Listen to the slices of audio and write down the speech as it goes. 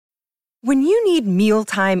When you need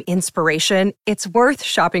mealtime inspiration, it's worth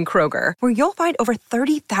shopping Kroger, where you'll find over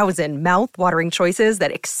 30,000 mouth-watering choices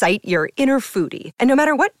that excite your inner foodie. And no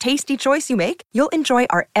matter what tasty choice you make, you'll enjoy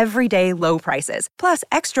our everyday low prices, plus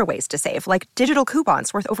extra ways to save, like digital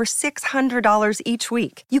coupons worth over $600 each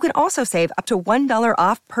week. You can also save up to $1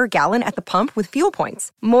 off per gallon at the pump with fuel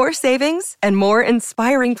points. More savings and more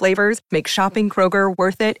inspiring flavors make shopping Kroger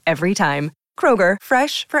worth it every time. Kroger,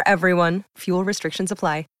 fresh for everyone. Fuel restrictions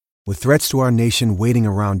apply. With threats to our nation waiting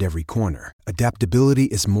around every corner, adaptability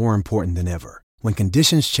is more important than ever. When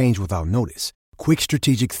conditions change without notice, quick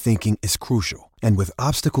strategic thinking is crucial. And with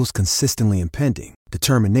obstacles consistently impending,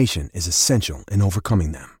 determination is essential in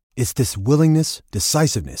overcoming them. It's this willingness,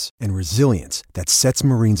 decisiveness, and resilience that sets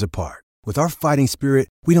Marines apart. With our fighting spirit,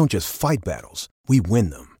 we don't just fight battles, we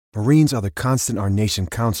win them. Marines are the constant our nation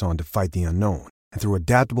counts on to fight the unknown. And through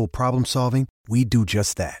adaptable problem solving, we do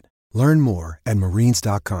just that. Learn more at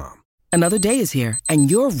marines.com. Another day is here,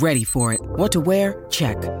 and you're ready for it. What to wear?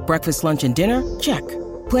 Check. Breakfast, lunch, and dinner? Check.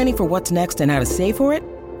 Planning for what's next and how to save for it?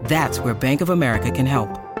 That's where Bank of America can help.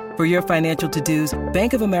 For your financial to-dos,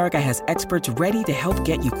 Bank of America has experts ready to help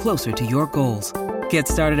get you closer to your goals. Get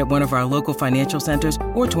started at one of our local financial centers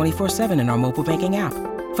or 24/7 in our mobile banking app.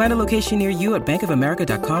 Find a location near you at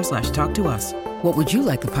bankofamerica.com/talktous. What would you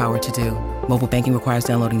like the power to do? Mobile banking requires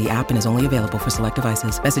downloading the app and is only available for select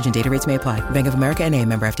devices. Message and data rates may apply. Bank of America N.A.,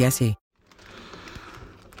 member FDIC.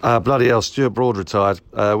 Bloody hell, Stuart Broad retired.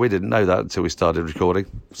 We didn't know that until we started recording.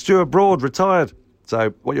 Stuart Broad retired.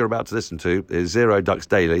 So what you're about to listen to is Zero Ducks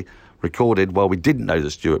Daily, recorded while we didn't know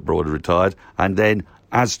that Stuart Broad had retired, and then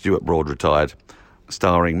as Stuart Broad retired,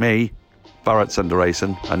 starring me, Bharat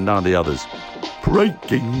Sundaresan, and none of the others.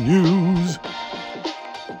 Breaking news.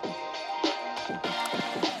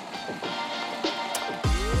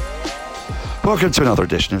 Welcome to another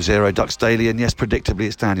edition of Zero Ducks Daily, and yes, predictably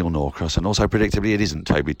it's Daniel Norcross, and also predictably it isn't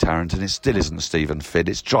Toby Tarrant, and it still isn't Stephen Finn.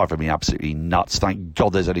 It's driving me absolutely nuts. Thank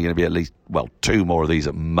God there's only going to be at least, two more of these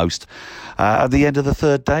at most. At the end of the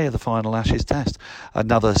third day of the final Ashes test,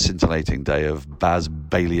 another scintillating day of Baz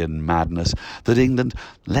Balian madness that England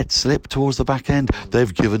let slip towards the back end.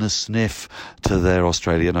 They've given a sniff to their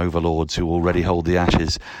Australian overlords who already hold the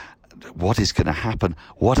Ashes. What is going to happen?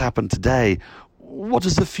 What happened today? What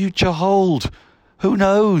does the future hold? Who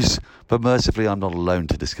knows? But mercifully, I'm not alone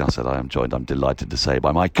to discuss it. I am joined, I'm delighted to say,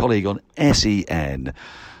 by my colleague on SEN,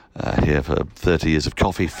 here for 30 years of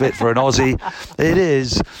coffee, fit for an Aussie. It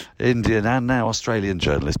is Indian and now Australian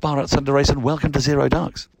journalist Bharat Sundaresan. Welcome to Zero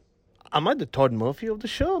Ducks. Am I the Todd Murphy of the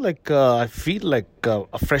show? I feel like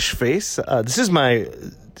a fresh face. This is my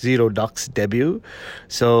Zero Ducks debut,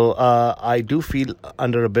 so I do feel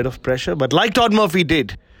under a bit of pressure. But like Todd Murphy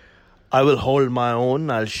did, I will hold my own.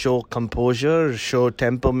 I'll show composure, show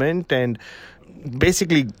temperament, and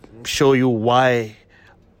basically show you why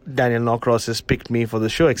Daniel Norcross has picked me for the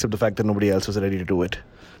show, except the fact that nobody else was ready to do it.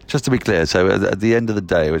 Just to be clear, so at the end of the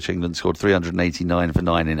day, which England scored 389 for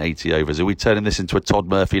 9 in 80 overs, are we turning this into a Todd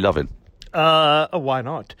Murphy loving? Why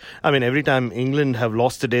not? I mean, every time England have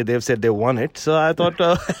lost today, they've said they won it. So I thought,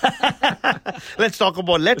 let's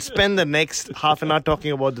spend the next half an hour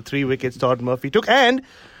talking about the 3 wickets Todd Murphy took and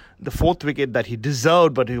the 4th wicket that he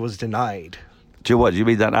deserved, but he was denied. Do you know what? You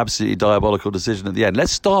mean that absolutely diabolical decision at the end?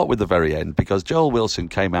 Let's start with the very end, because Joel Wilson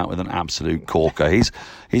came out with an absolute corker.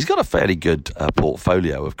 He's got a fairly good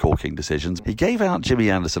portfolio of corking decisions. He gave out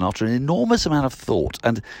Jimmy Anderson after an enormous amount of thought.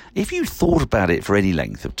 And if you thought about it for any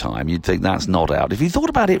length of time, you'd think that's not out. If you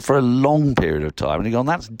thought about it for a long period of time, and you've gone,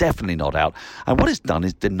 that's definitely not out. And what it's done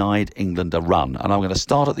is denied England a run. And I'm going to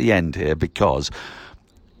start at the end here because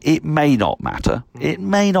it may not matter. It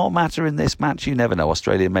may not matter in this match. You never know.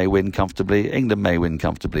 Australia may win comfortably. England may win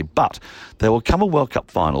comfortably. But there will come a World Cup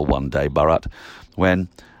final one day, Bharat, when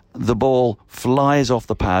the ball flies off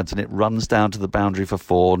the pads and it runs down to the boundary for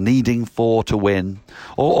 4, needing 4 to win,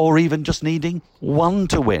 or even just needing 1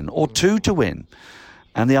 to win, or 2 to win.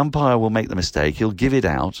 And the umpire will make the mistake. He'll give it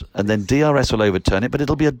out, and then DRS will overturn it, but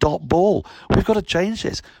it'll be a dot ball. We've got to change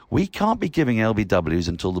this. We can't be giving LBWs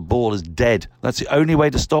until the ball is dead. That's the only way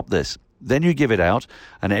to stop this. Then you give it out,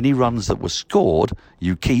 and any runs that were scored,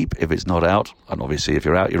 you keep if it's not out. And obviously, if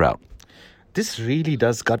you're out, you're out. This really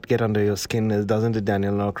does get under your skin, doesn't it,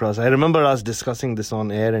 Daniel Norcross? I remember us discussing this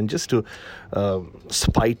on air, and just to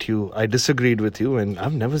spite you, I disagreed with you, and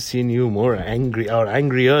I've never seen you more angry or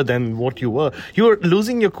angrier than what you were. You were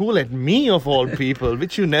losing your cool at me, of all people,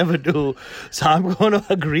 which you never do. So I'm going to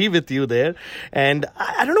agree with you there. And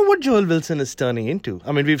I don't know what Joel Wilson is turning into.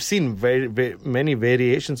 I mean, we've seen very, very many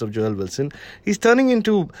variations of Joel Wilson. He's turning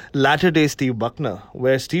into latter-day Steve Buckner,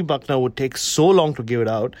 where Steve Buckner would take so long to give it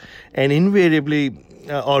out, and invariably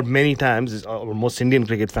or many times, or most Indian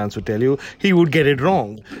cricket fans would tell you, he would get it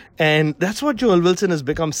wrong. And that's what Joel Wilson has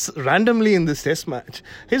become randomly in this test match.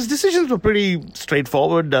 His decisions were pretty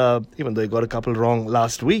straightforward, even though he got a couple wrong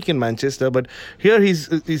last week in Manchester. But here he's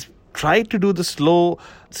tried to do the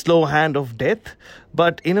slow hand of death,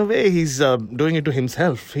 but in a way he's doing it to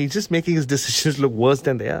himself. He's just making his decisions look worse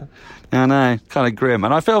than they are. I know, kind of grim.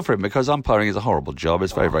 And I feel for him because umpiring is a horrible job.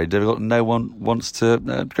 It's very, very difficult. And no one wants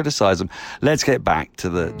to criticise him. Let's get back to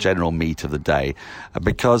the general meat of the day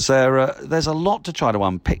because there's a lot to try to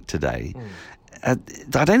unpick today. I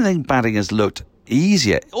don't think batting has looked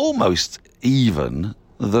easier, almost even,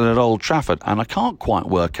 than at Old Trafford. And I can't quite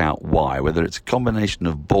work out why, whether it's a combination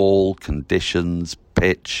of ball, conditions,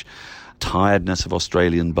 pitch, tiredness of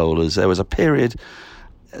Australian bowlers. There was a period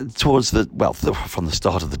towards from the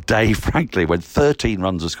start of the day, frankly, when 13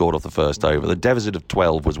 runs were scored off the first over. The deficit of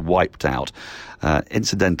 12 was wiped out.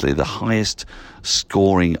 Incidentally, the highest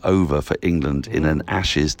scoring over for England in an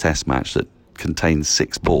Ashes test match that contains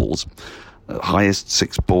 6 balls. Highest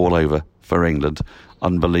 6 ball over for England.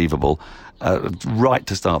 Unbelievable. Right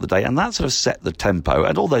to start the day, and that sort of set the tempo.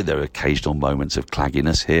 And although there were occasional moments of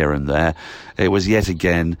clagginess here and there, it was yet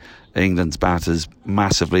again England's batters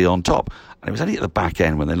massively on top. And it was only at the back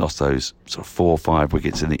end when they lost those sort of 4 or 5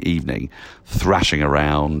 wickets in the evening, thrashing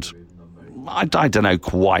around. I don't know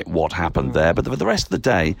quite what happened there, but the rest of the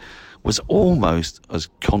day was almost as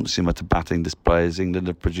consummate a batting display as England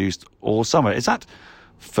have produced all summer. Is that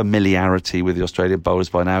familiarity with the Australian bowlers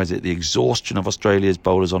by now? Is it the exhaustion of Australia's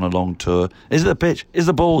bowlers on a long tour? Is it the pitch? Is it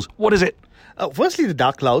the balls? What is it? Firstly, the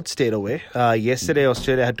dark clouds stayed away. Yesterday,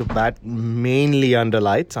 Australia had to bat mainly under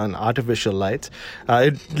lights, on artificial lights.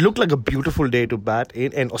 It looked like a beautiful day to bat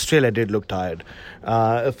in, and Australia did look tired.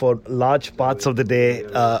 For large parts of the day,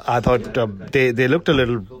 I thought they looked a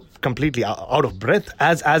little completely out of breath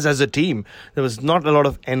as a team. There was not a lot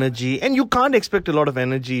of energy, and you can't expect a lot of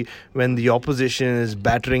energy when the opposition is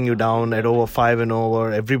battering you down at over 5 and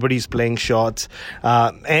over. Everybody's playing shots,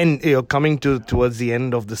 and you're coming towards the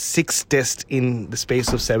end of the 6th test in the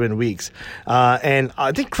space of 7 weeks. And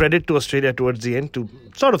I think credit to Australia towards the end to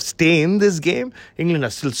sort of stay in this game. England are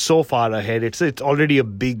still so far ahead. It's already a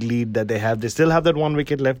big lead that they have. They still have that 1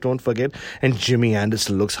 wicket left, don't forget. And Jimmy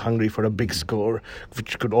Anderson looks hungry for a big score,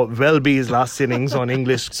 which could well be his last innings on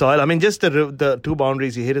English soil. I mean, just the 2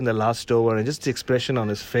 boundaries he hit in the last over and just the expression on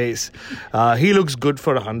his face. He looks good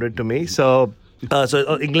for 100 to me. So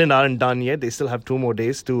England aren't done yet. They still have 2 more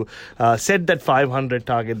days to set that 500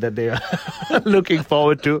 target that they are looking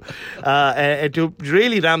forward to, and to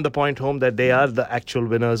really ram the point home that they are the actual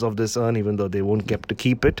winners of this urn, even though they won't get to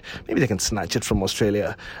keep it. Maybe they can snatch it from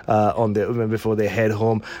Australia before they head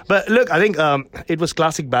home. But look, I think it was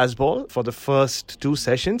classic baseball for the first 2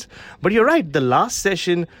 sessions. But you're right, the last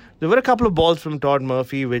session, there were a couple of balls from Todd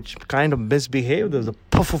Murphy which kind of misbehaved. There was a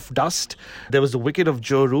puff of dust. There was the wicket of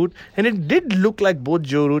Joe Root. And it did look like both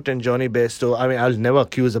Joe Root and Johnny Bairstow. I mean, I'll never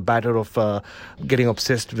accuse a batter of getting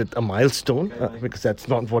obsessed with a milestone because that's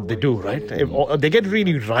not what they do, right? They get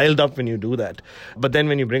really riled up when you do that. But then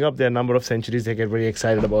when you bring up their number of centuries, they get very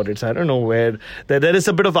excited about it. So I don't know where. There is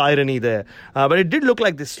a bit of irony there. But it did look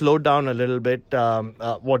like they slowed down a little bit.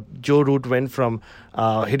 What Joe Root went from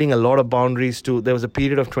hitting a lot of boundaries to, there was a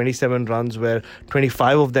period of 27 runs where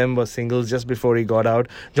 25 of them were singles just before he got out.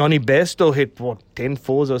 Johnny Bairstow hit 10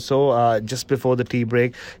 fours or so just before the tea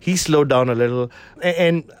break. He slowed down a little,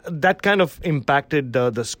 and that kind of impacted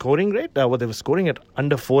the scoring rate. What they were scoring at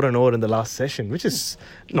under 4 and over in the last session, which is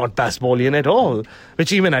not Bazballian at all,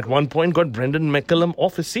 which even at one point got Brendan McCullum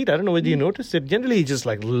off his seat. I don't know whether you noticed it. Generally he just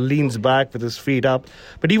like leans back with his feet up,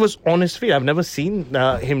 but he was on his feet. I've never seen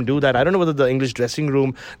him do that. I don't know whether the English dressing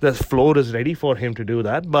room, the floor is ready for him to do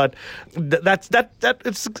that, but that's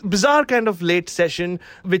it's a bizarre kind of late session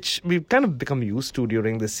which we've kind of become used to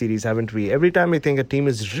during this series, haven't we? Every time we think a team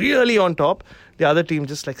is really on top, the other team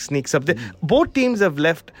just like sneaks up. Both teams have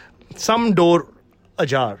left some door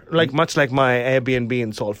ajar, much like my Airbnb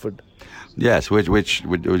in Salford. Yes, which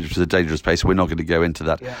is a dangerous place. We're not going to go into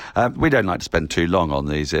that. Yeah. We don't like to spend too long on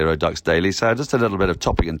the Zero Ducks Daily, so just a little bit of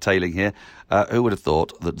topping and tailing here. Who would have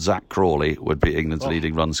thought that Zach Crawley would be England's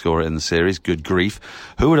leading run scorer in the series? Good grief.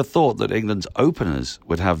 Who would have thought that England's openers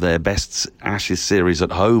would have their best Ashes series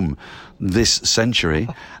at home this century,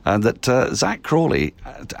 and that Zach Crawley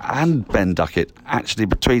and Ben Duckett, actually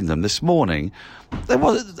between them this morning,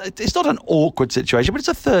 it's not an awkward situation, but it's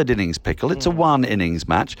a 3rd innings pickle. It's a 1 innings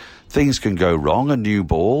match. things can go wrong. A new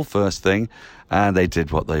ball, first thing. And they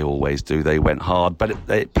did what they always do. They went hard, but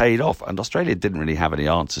it paid off. And Australia didn't really have any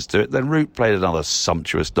answers to it. Then Root played another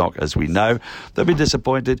sumptuous knock, as we know. They'll be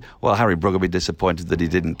disappointed. Well, Harry Brook will be disappointed that he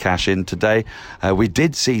didn't cash in today. We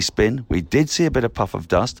did see spin. We did see a bit of puff of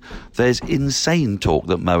dust. There's insane talk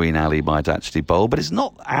that Moeen Ali might actually bowl, but it's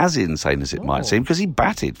not as insane as it might seem, because he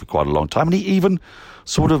batted for quite a long time, and he even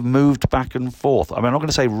sort of moved back and forth. I mean, I'm not going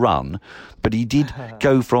to say run, but he did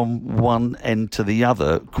go from one end to the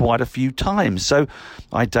other quite a few times. So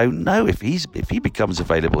I don't know if he becomes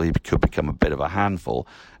available, he could become a bit of a handful.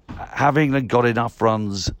 Having got enough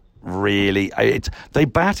runs, really, they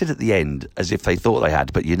batted at the end as if they thought they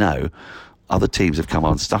had, but other teams have come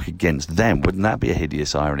unstuck against them. Wouldn't that be a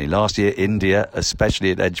hideous irony? Last year, India,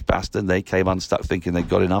 especially at Edgbaston, they came unstuck thinking they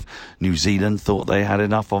got enough. New Zealand thought they had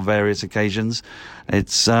enough on various occasions.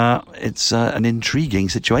 It's an intriguing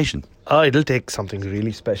situation. It'll take something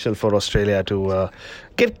really special for Australia to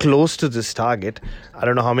get close to this target. I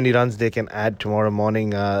don't know how many runs they can add tomorrow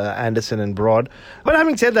morning, Anderson and Broad. But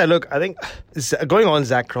having said that, look, I think going on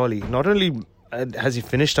Zach Crawley, not only has he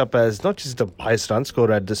finished up as not just the highest run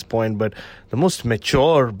scorer at this point, but the most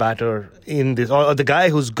mature batter in this, or the guy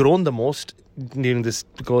who's grown the most during this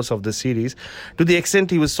course of the series, to the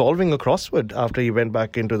extent he was solving a crossword after he went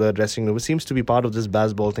back into the dressing room. It seems to be part of this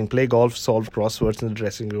baseball thing. Play golf, solve crosswords in the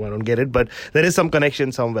dressing room. I don't get it, but there is some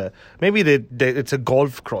connection somewhere. Maybe it's a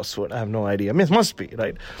golf crossword. I have no idea. I mean, it must be,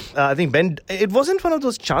 right? I think it wasn't one of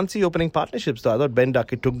those chancy opening partnerships, though. I thought Ben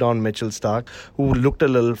Duckett took down Mitchell Starc, who looked a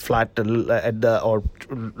little flat or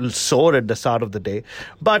sore at the start of the day.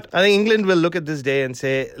 But I think England will look at this day and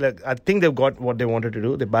say, look, I think they've got what they wanted to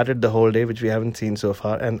do. They batted the whole day, which we haven't seen so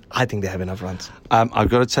far, and I think they have enough runs. I've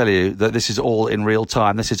got to tell you that this is all in real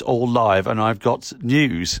time. This is all live, and I've got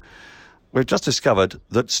news. We've just discovered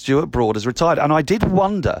that Stuart Broad has retired, and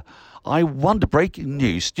I wonder, breaking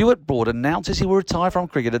news, Stuart Broad announces he will retire from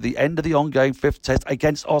cricket at the end of the ongoing 5th Test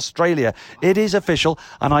against Australia. It is official,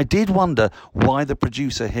 and I did wonder why the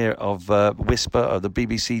producer here of Whisper, of the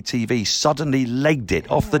BBC TV, suddenly legged it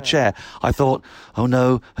off the chair. I thought, oh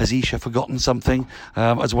no, has Isha forgotten something?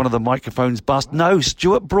 Has one of the microphones bust? No,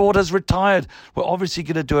 Stuart Broad has retired. We're obviously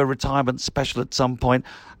going to do a retirement special at some point.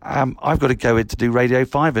 I've got to go in to do Radio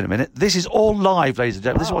 5 in a minute. This is all live, ladies and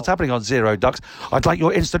gentlemen. This is what's happening on Zero Ducks. I'd like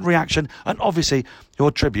your instant reaction and obviously your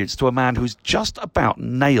tributes to a man who's just about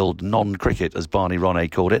nailed non-cricket, as Barney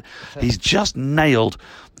Ronay called it. He's just nailed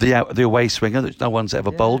the away swinger that no one's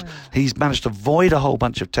ever bowled. He's managed to avoid a whole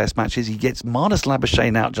bunch of Test matches. He gets Marnus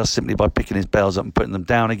Labuschagne out just simply by picking his bells up and putting them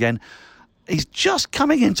down again. He's just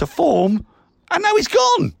coming into form, and now he's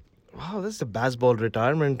gone. Wow, this is the baseball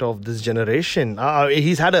retirement of this generation.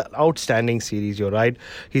 He's had an outstanding series, you're right.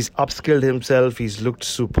 He's upskilled himself. He's looked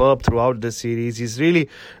superb throughout the series. He's really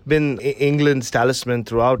been England's talisman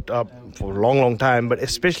throughout for a long, long time, but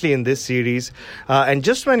especially in this series. And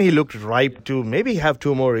just when he looked ripe to maybe have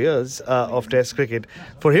 2 more years of Test cricket,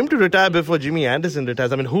 for him to retire before Jimmy Anderson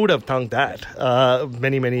retires, I mean, who would have thunk that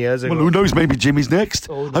many, many years ago? Well, who knows? Maybe Jimmy's next.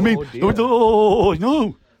 Oh, no,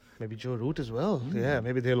 no. Maybe Joe Root as well. Yeah,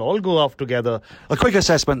 maybe they'll all go off together. A quick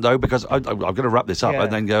assessment, though, because I'm going to wrap this up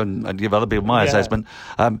and then go and give other people my assessment.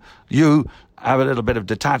 You have a little bit of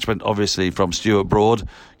detachment, obviously, from Stuart Broad.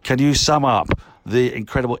 Can you sum up the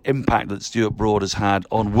incredible impact that Stuart Broad has had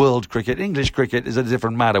on world cricket? English cricket is a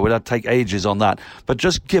different matter. We'll take ages on that. But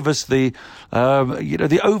just give us the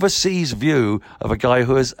overseas view of a guy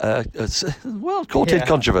who has, courted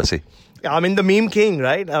controversy. I mean, the meme king,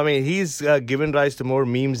 right? I mean, he's given rise to more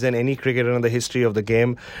memes than any cricketer in the history of the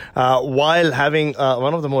game, while having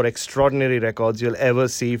one of the more extraordinary records you'll ever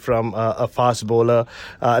see from a fast bowler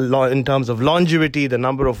in terms of longevity, the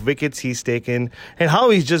number of wickets he's taken, and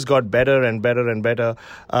how he's just got better and better and better,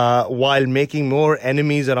 while making more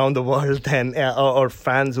enemies around the world than or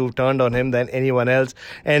fans who've turned on him than anyone else.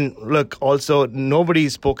 And look, also,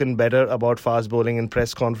 nobody's spoken better about fast bowling in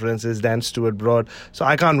press conferences than Stuart Broad. So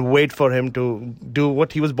I can't wait for him to do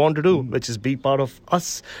what he was born to do, which is be part of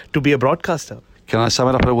us, to be a broadcaster. Can I sum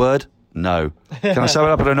it up in a word? No. Can I sum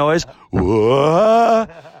it up in a noise?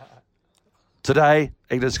 Today,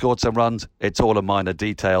 England scored some runs. It's all a minor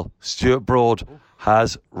detail. Stuart Broad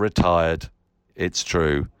has retired. It's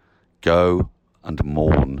true. Go and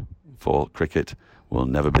mourn, for cricket will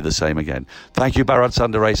never be the same again. Thank you, Bharat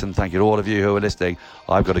Sundaresan, and thank you to all of you who are listening.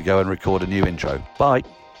 I've got to go and record a new intro. Bye.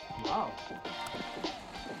 Wow.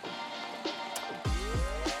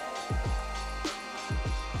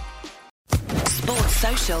 Sports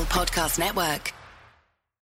Social Podcast Network.